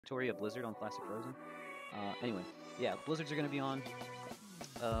Victoria Blizzard on Classic Frozen. Anyway, yeah, Blizzards are going to be on.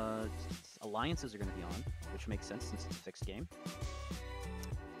 Alliances are going to be on, which makes sense since it's a fixed game.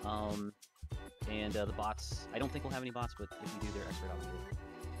 And the bots, I don't think we'll have any bots, but if we do, they're expert obligated.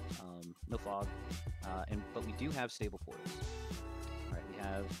 No fog, but we do have stable portals. All right, we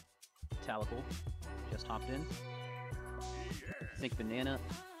have Talical just hopped in. I think Banana.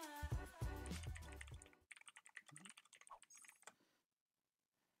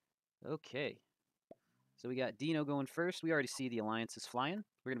 Okay, so we got Dino going first. We already see the Alliance is flying.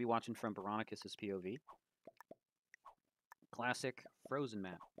 We're gonna be watching from Veronicus' POV. Classic Frozen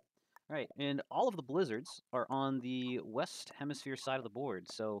map. All right, and all of the blizzards are on the West Hemisphere side of the board.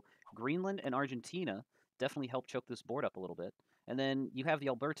 So Greenland and Argentina definitely help choke this board up a little bit. And then you have the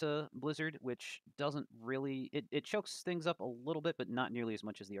Alberta blizzard, which doesn't really it chokes things up a little bit, but not nearly as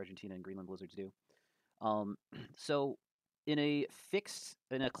much as the Argentina and Greenland blizzards do. So in a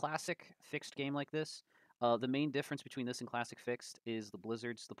classic fixed game like this, the main difference between this and classic fixed is the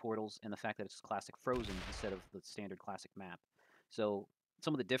blizzards, the portals, and the fact that it's classic frozen instead of the standard classic map. So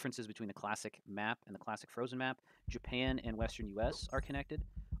some of the differences between the classic map and the classic frozen map: Japan and Western US are connected,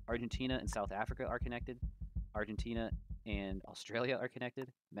 Argentina and South Africa are connected, Argentina and Australia are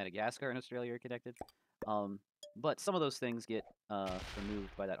connected, Madagascar and Australia are connected. But some of those things get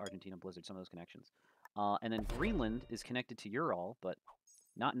removed by that Argentina blizzard, some of those connections. And then Greenland is connected to Ural, but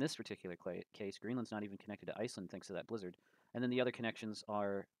not in this particular case. Greenland's not even connected to Iceland thanks to that blizzard. And then the other connections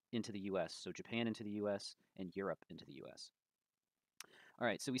are into the US. So Japan into the US and Europe into the US. All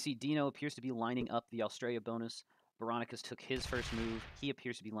right, so we see Dino appears to be lining up the Australia bonus. Veronicus took his first move. He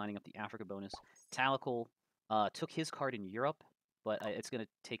appears to be lining up the Africa bonus. Talical took his card in Europe, but it's going to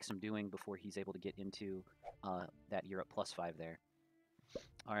take some doing before he's able to get into that Europe +5 there.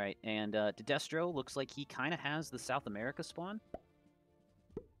 All right, and Dedestro looks like he kind of has the South America spawn.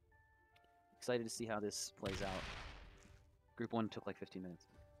 Excited to see how this plays out. Group 1 took like 15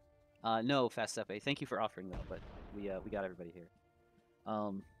 minutes. No, Fastsepe, thank you for offering though, but we got everybody here.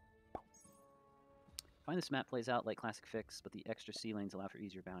 Find this map plays out like classic fix, but the extra sea lanes allow for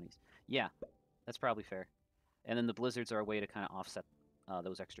easier bounties. Yeah, that's probably fair. And then the blizzards are a way to kind of offset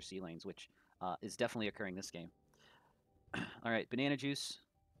those extra sea lanes, which is definitely occurring this game. All right, Banana Juice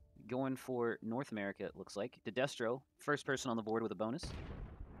going for North America, it looks like. Dedestro, first person on the board with a bonus.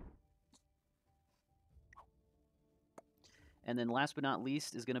 And then last but not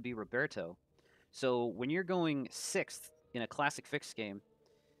least is going to be Roberto. So when you're going 6th in a classic fixed game,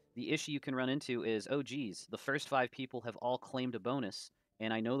 the issue you can run into is, oh geez, the first 5 people have all claimed a bonus,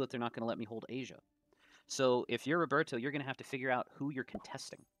 and I know that they're not going to let me hold Asia. So if you're Roberto, you're going to have to figure out who you're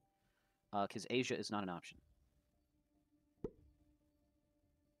contesting, because Asia is not an option.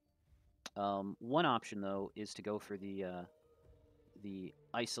 One option, though, is to go for the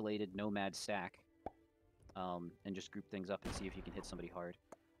isolated nomad stack, and just group things up and see if you can hit somebody hard.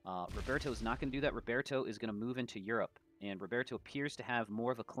 Roberto is not going to do that. Roberto is going to move into Europe, and Roberto appears to have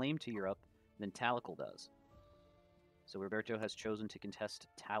more of a claim to Europe than Talical does. So Roberto has chosen to contest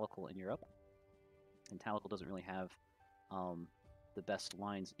Talical in Europe, and Talical doesn't really have the best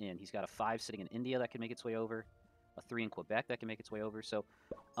lines in. He's got a 5 sitting in India that can make its way over, a 3 in Quebec that can make its way over. So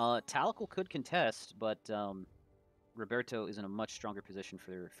Talical could contest, but Roberto is in a much stronger position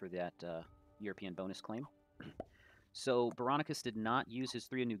for that European bonus claim. So Veronicus did not use his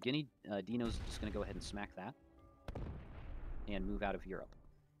 3 in New Guinea. Dino's just going to go ahead and smack that and move out of Europe.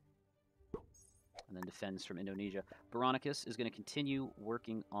 And then defends from Indonesia. Veronicus is going to continue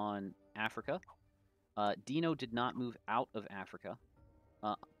working on Africa. Dino did not move out of Africa,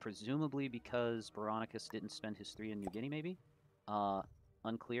 presumably because Veronicus didn't spend his 3 in New Guinea, maybe?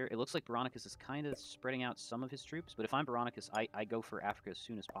 Unclear. It looks like Veronicus is kind of spreading out some of his troops, but if I'm Veronicus, I go for Africa as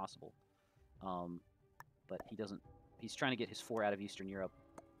soon as possible. But he doesn't. He's trying to get his 4 out of Eastern Europe,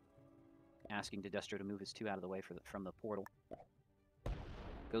 asking Dedestro to move his 2 out of the way from the portal.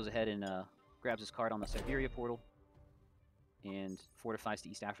 Goes ahead and grabs his card on the Siberia portal and fortifies to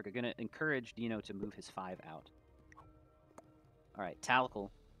East Africa. Going to encourage Dino to move his 5 out. All right,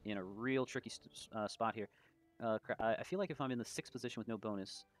 Talical in a real tricky spot here. I feel like if I'm in the 6th position with no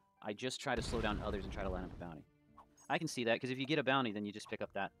bonus, I just try to slow down others and try to line up a bounty. I can see that, because if you get a bounty, then you just pick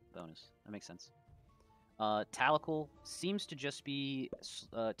up that bonus. That makes sense. Talical seems to just be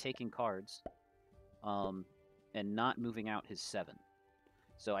taking cards and not moving out his 7.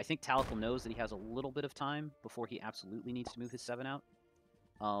 So I think Talical knows that he has a little bit of time before he absolutely needs to move his 7 out.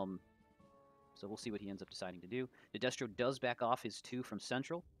 So we'll see what he ends up deciding to do. Dedestro does back off his 2 from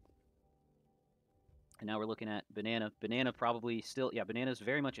Central. And now we're looking at Banana. Banana probably still... Yeah, Banana's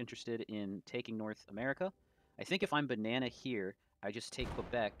very much interested in taking North America. I think if I'm Banana here, I just take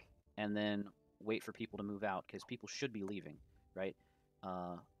Quebec and then wait for people to move out, because people should be leaving, right?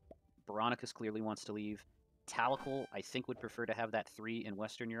 Uh, Baronicus clearly wants to leave. Talakal, I think, would prefer to have that 3 in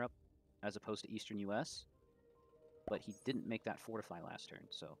Western Europe as opposed to Eastern US, but he didn't make that fortify last turn,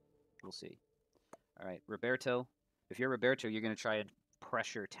 so we'll see. All right, Roberto. If you're Roberto, you're going to try and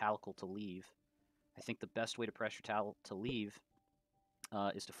pressure Talakal to leave. I think the best way to pressure Tal to leave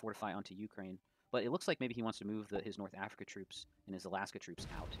is to fortify onto Ukraine. But it looks like maybe he wants to move his North Africa troops and his Alaska troops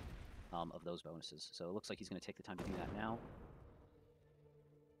out of those bonuses. So it looks like he's going to take the time to do that now.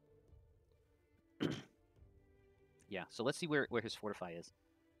 Yeah, so let's see where his fortify is.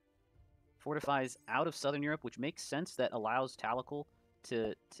 Fortifies out of Southern Europe, which makes sense. That allows Talakal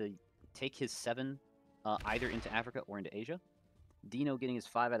to take his 7 either into Africa or into Asia. Dino getting his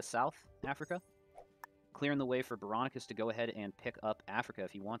 5 out of South Africa, clearing the way for Baronicus to go ahead and pick up Africa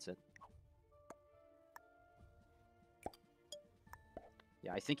if he wants it.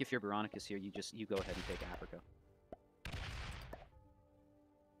 Yeah, I think if you're Baronicus here, you go ahead and take Africa.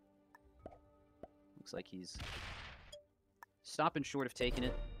 Looks like he's stopping short of taking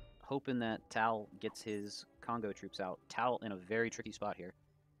it, hoping that Tal gets his Congo troops out. Tal in a very tricky spot here.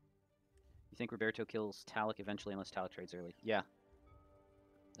 You think Roberto kills Talak eventually, unless Talak trades early? Yeah,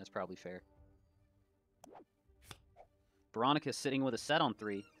 that's probably fair. Baronicus sitting with a set on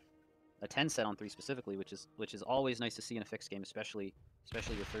 3, a 10 set on 3 specifically, which is always nice to see in a fixed game, especially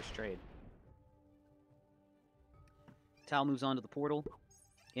your first trade. Tal moves on to the portal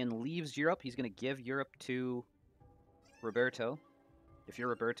and leaves Europe. He's going to give Europe to Roberto. If you're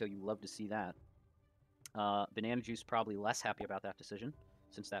Roberto, you love to see that. Banana Juice probably less happy about that decision,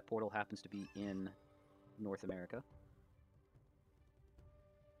 since that portal happens to be in North America.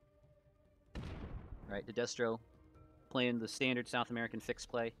 All right, Dedestro playing the standard South American fixed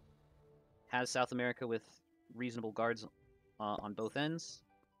play. Has South America with reasonable guards on both ends.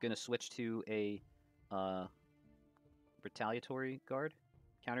 Going to switch to a retaliatory guard,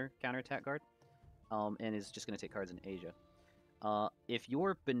 counterattack guard, and is just going to take cards in Asia. If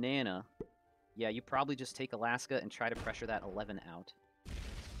you're Banana, yeah, you probably just take Alaska and try to pressure that 11 out.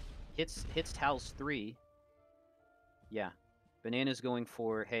 Hits Tal's 3. Yeah, Banana's going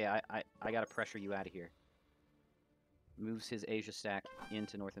for, hey, I got to pressure you out of here. Moves his Asia stack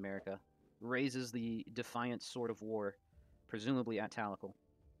into North America. Raises the Defiant Sword of War, presumably at Talakal.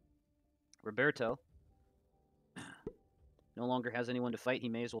 Roberto no longer has anyone to fight. He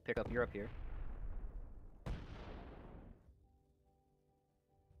may as well pick up Europe here.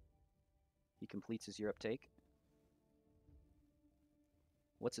 He completes his Europe take.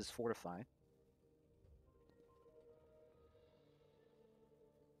 What's his fortify?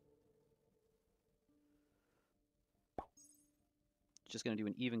 Just going to do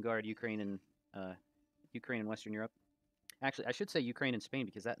an even guard Ukraine and Western Europe. Actually, I should say Ukraine and Spain,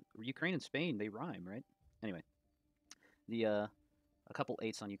 because that Ukraine and Spain, they rhyme, right? Anyway, a couple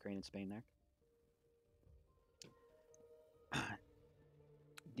 8s on Ukraine and Spain there.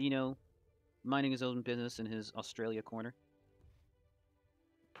 Dino minding his own business in his Australia corner.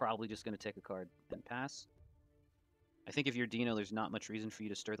 Probably just going to take a card and pass. I think if you're Dino, there's not much reason for you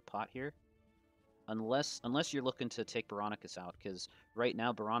to stir the pot here. Unless you're looking to take Baronicus out, because right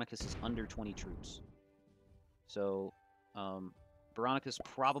now Baronicus is under 20 troops. So Baronicus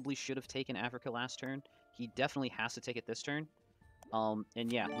probably should have taken Africa last turn. He definitely has to take it this turn.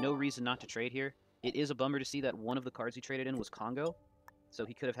 And yeah, no reason not to trade here. It is a bummer to see that one of the cards he traded in was Congo, so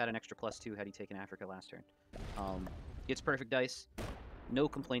he could have had an extra +2 had he taken Africa last turn. Gets perfect dice. No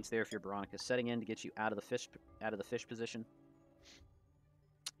complaints there if you're Baronicus. Setting in to get you out of the fish position.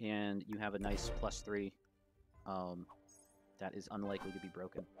 And you have a nice +3 that is unlikely to be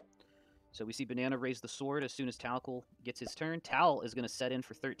broken. So we see Banana raise the sword as soon as Talakal gets his turn. Tal is going to set in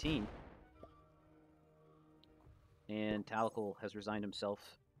for 13. And Talakal has resigned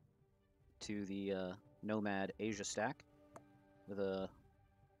himself to the Nomad Asia stack with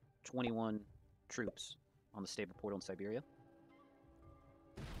 21 troops on the stable portal in Siberia.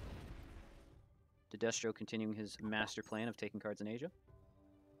 Dedestro continuing his master plan of taking cards in Asia,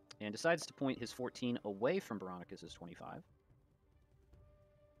 and decides to point his 14 away from Baronicus' 25.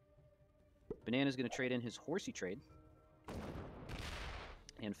 Banana's going to trade in his horsey trade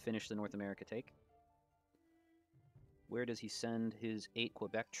and finish the North America take. Where does he send his 8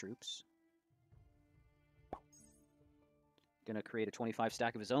 Quebec troops? Going to create a 25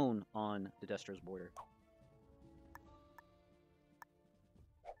 stack of his own on Dedestro's border.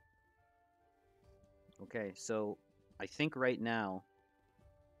 Okay, so I think right now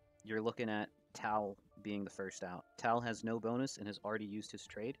you're looking at Tal being the first out. Tal has no bonus and has already used his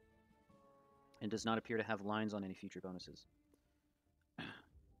trade, and does not appear to have lines on any future bonuses.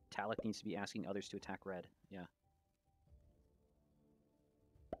 Talek needs to be asking others to attack red. Yeah.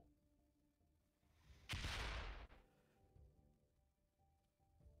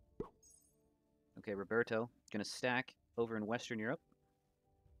 Okay, Roberto gonna stack over in Western Europe.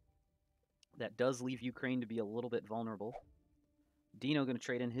 That does leave Ukraine to be a little bit vulnerable. Dino gonna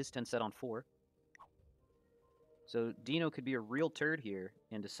trade in his 10 set on 4. So Dino could be a real turd here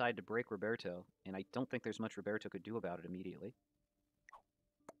and decide to break Roberto, and I don't think there's much Roberto could do about it immediately.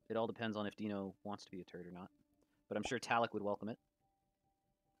 It all depends on if Dino wants to be a turd or not. But I'm sure Talek would welcome it.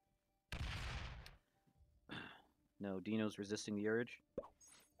 No, Dino's resisting the urge.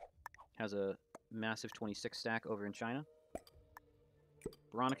 Has a massive 26 stack over in China.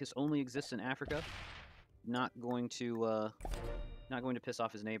 Veronicus only exists in Africa. Not going to piss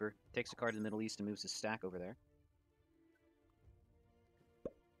off his neighbor. Takes a card in the Middle East and moves his stack over there.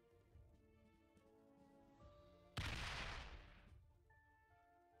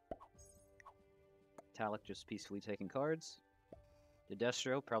 Talek just peacefully taking cards.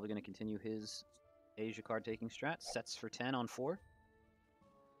 Dedestro probably going to continue his Asia card taking strat. Sets for 10 on 4.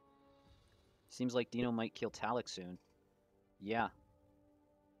 Seems like Dino might kill Talek soon. Yeah.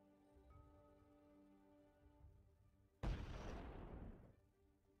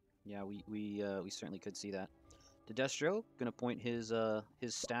 Yeah, we certainly could see that. Dedestro gonna point his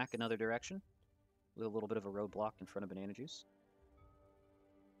stack another direction with a little bit of a roadblock in front of Banana Juice.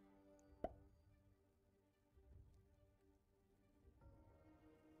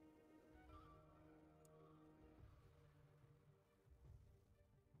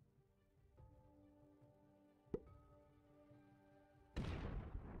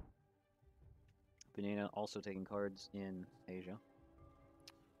 Banana also taking cards in Asia.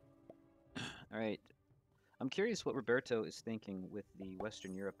 All right. I'm curious what Roberto is thinking with the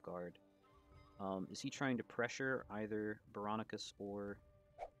Western Europe guard. Is he trying to pressure either Veronicus or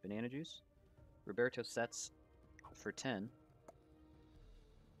Banana Juice? Roberto sets for 10.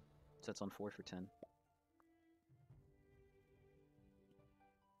 Sets on 4 for 10.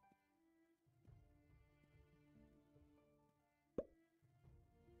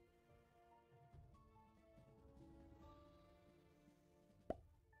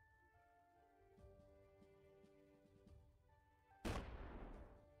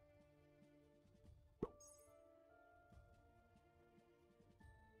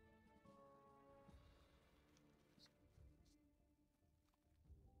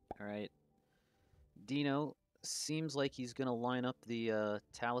 All right. Dino seems like he's going to line up the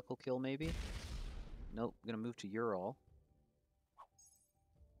Talical kill, maybe. Nope, going to move to Ural.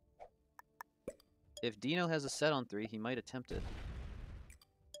 If Dino has a set on 3, he might attempt it.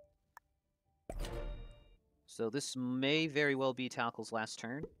 So this may very well be Talcal's last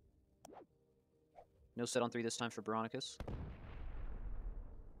turn. No set on 3 this time for Veronicus.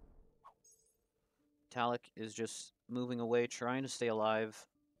 Talek is just moving away, trying to stay alive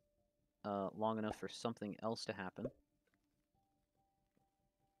long enough for something else to happen.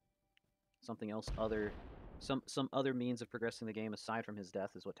 Something else some other means of progressing the game aside from his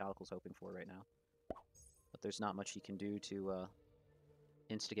death is what Talcal's hoping for right now. But there's not much he can do to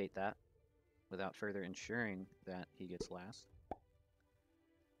instigate that without further ensuring that he gets last.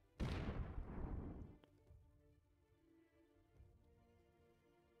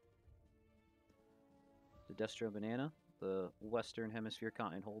 The Destro Banana, the Western Hemisphere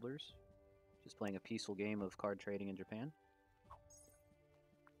continent holders, just playing a peaceful game of card trading in Japan.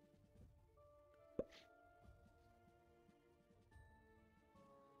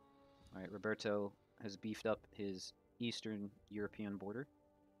 All right, Roberto has beefed up his Eastern European border.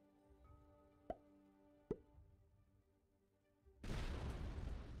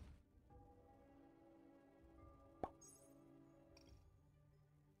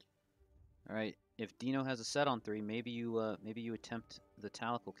 All right, if Dino has a set on 3, maybe you attempt the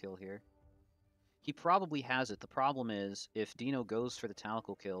Talical kill here. He probably has it. The problem is, if Dino goes for the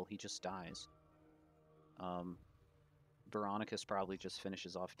Talical kill, he just dies. Veronicus probably just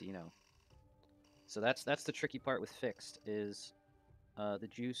finishes off Dino. So that's the tricky part with fixed, is the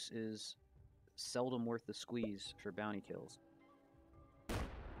juice is seldom worth the squeeze for bounty kills.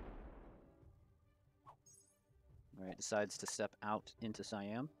 All right, decides to step out into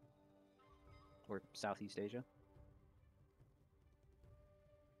Siam, or Southeast Asia.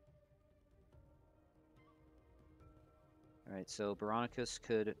 All right, so Veronicus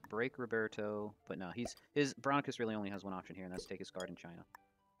could break Roberto, but no, Veronicus really only has one option here, and that's take his card in China.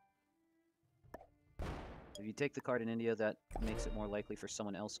 If you take the card in India, that makes it more likely for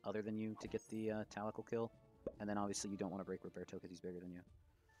someone else other than you to get the Talical kill, and then obviously you don't want to break Roberto because he's bigger than you.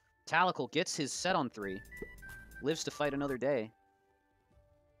 Talical gets his set on 3, lives to fight another day.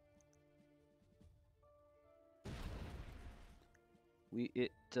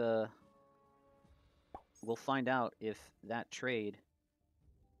 We'll find out if that trade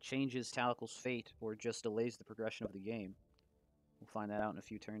changes Talicle's fate or just delays the progression of the game. We'll find that out in a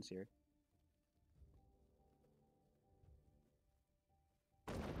few turns here.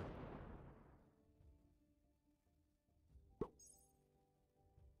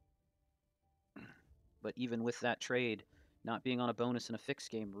 But even with that trade, not being on a bonus in a fixed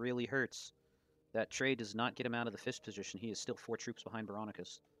game really hurts. That trade does not get him out of the fifth position. He is still 4 troops behind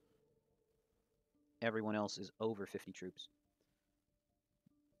Veronicus. Everyone else is over 50 troops.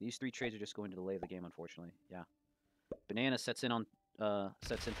 These 3 trades are just going to delay the game, unfortunately. Yeah. Banana sets in for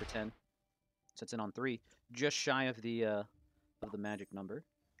 10. Sets in on 3, just shy of the magic number.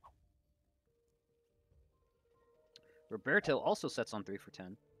 Roberto also sets on 3 for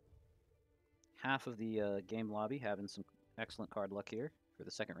 10. Half of the game lobby having some excellent card luck here for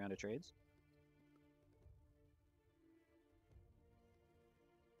the second round of trades.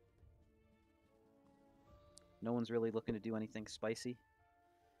 No one's really looking to do anything spicy.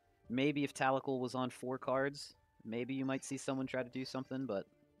 Maybe if Talicle was on 4 cards, maybe you might see someone try to do something, but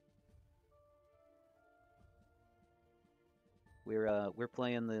we're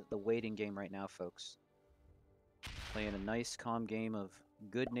playing the waiting game right now, folks. Playing a nice, calm game of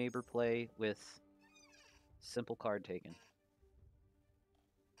good neighbor play with simple card taking.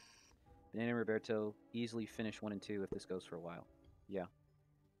 Banana and Roberto easily finish 1 and 2 if this goes for a while. Yeah.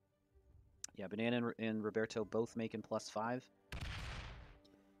 Yeah, Banana and Roberto both making +5.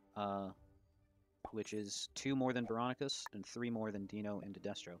 Which is 2 more than Veronicus and 3 more than Dino and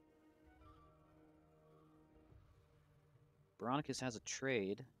Dedestro. Veronicus has a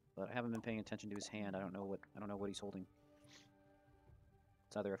trade, but I haven't been paying attention to his hand. I don't know what he's holding.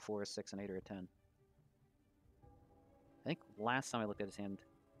 It's either a 4, a 6, an 8, or a 10. I think last time I looked at his hand,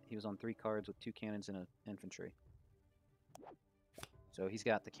 he was on 3 cards with 2 cannons and an infantry. So he's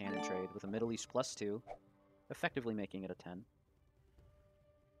got the cannon trade with a Middle East +2, effectively making it a 10.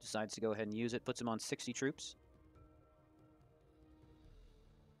 Decides to go ahead and use it, puts him on 60 troops.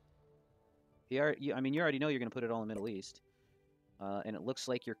 I mean, you already know you're going to put it all in Middle East. And it looks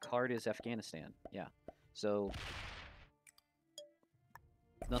like your card is Afghanistan. Yeah. So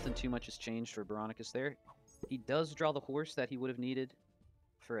nothing too much has changed for Veronicus there. He does draw the horse that he would have needed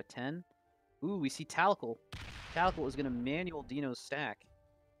for a 10. Ooh, we see Talicle. Talicle is going to manual Dino's stack.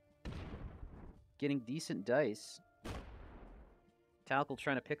 Getting decent dice. Talicle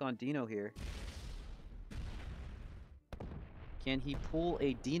trying to pick on Dino here. Can he pull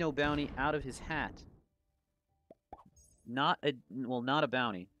a Dino bounty out of his hat? Not a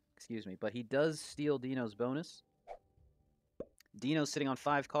bounty, excuse me, but he does steal Dino's bonus. Dino's sitting on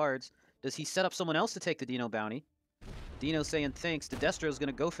 5 cards. Does he set up someone else to take the Dino bounty? Dino saying thanks. Dedestro's going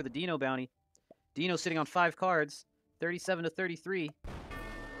to go for the Dino bounty. Dino sitting on 5 cards. 37 to 33.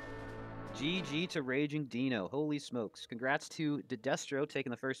 GG to Raging Dino. Holy smokes. Congrats to Dedestro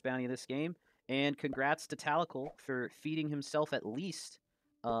taking the first bounty of this game. And congrats to Talicle for feeding himself at least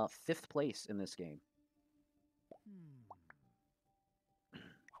 5th place in this game.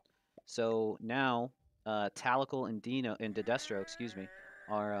 So now Talicle and Dedestro, excuse me,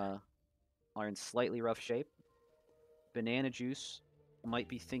 are in slightly rough shape. Banana Juice might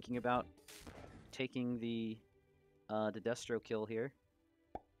be thinking about taking the Dedestro kill here.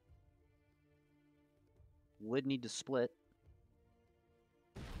 Would need to split.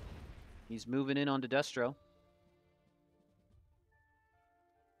 He's moving in on Dedestro.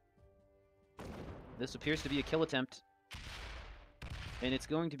 This appears to be a kill attempt. And it's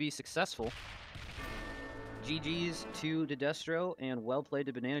going to be successful. GG's to Dedestro, and well played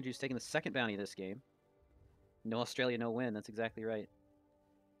to Banana Juice taking the second bounty of this game. No Australia, no win. That's exactly right.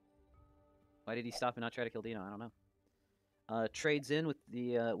 Why did he stop and not try to kill Dino? I don't know. Trades in with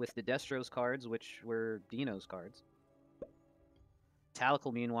Dedestro's cards, which were Dino's cards.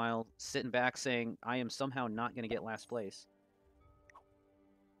 Talicle, meanwhile, sitting back saying, I am somehow not going to get last place.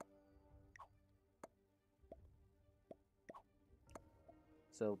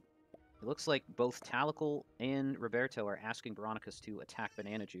 So it looks like both Talicle and Roberto are asking Veronicus to attack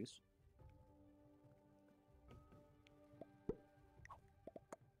Banana Juice.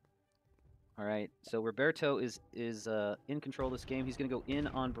 All right, so Roberto is in control of this game. He's going to go in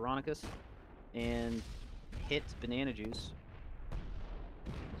on Veronicus and hit Banana Juice.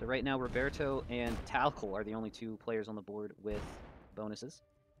 So right now, Roberto and Talicle are the only 2 players on the board with bonuses.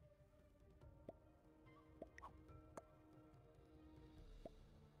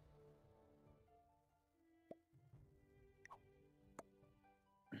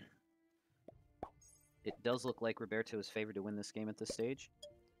 It does look like Roberto is favored to win this game at this stage.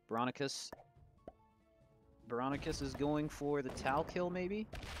 Veronicus Veronicus is going for the Tal kill, maybe?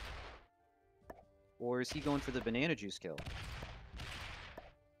 Or is he going for the Banana Juice kill?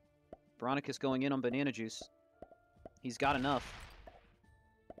 Veronicus going in on Banana Juice. He's got enough.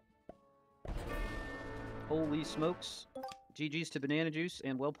 Holy smokes. GG's to Banana Juice,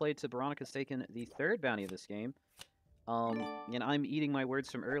 and well played to Veronicus taking the 3rd bounty of this game. And I'm eating my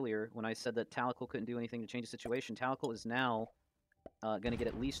words from earlier when I said that Talical couldn't do anything to change the situation. Talical is now going to get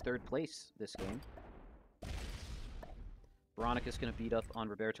at least 3rd place this game. Veronicus going to beat up on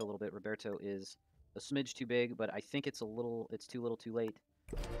Roberto a little bit. Roberto is a smidge too big, but I think it's too little too late.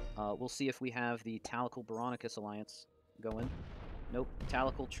 We'll see if we have the Talical-Veronicus alliance going. Nope.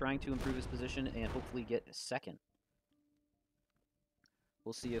 Talical trying to improve his position and hopefully get 2nd.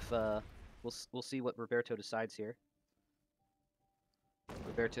 We'll see if we'll see what Roberto decides here.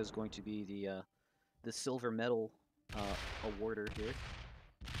 Roberto is going to be the silver medal awarder here,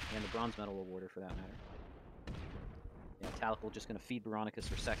 and the bronze medal awarder for that matter. Yeah, Talical just going to feed Veronicus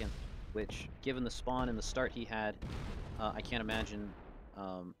for 2nd, which, given the spawn and the start he had, I can't imagine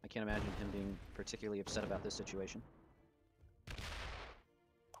him being particularly upset about this situation.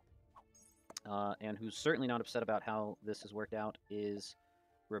 And who's certainly not upset about how this has worked out is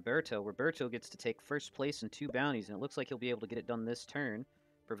Roberto. Roberto gets to take 1st place in 2 bounties, and it looks like he'll be able to get it done this turn,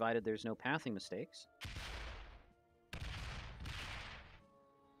 provided there's no pathing mistakes.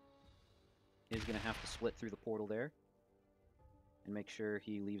 He's going to have to split through the portal there and make sure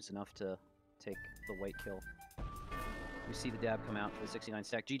he leaves enough to take the white kill. We see the dab come out for the 69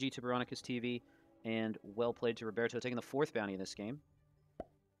 stack. GG to Veronicus TV, and well played to Roberto, taking the 4th bounty in this game,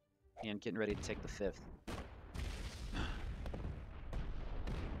 and getting ready to take the 5th.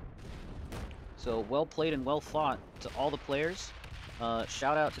 So well played and well fought to all the players.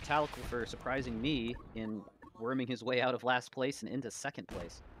 Shout out to Talical for surprising me in worming his way out of last place and into 2nd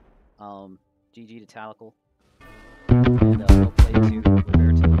place. GG to Talical. And,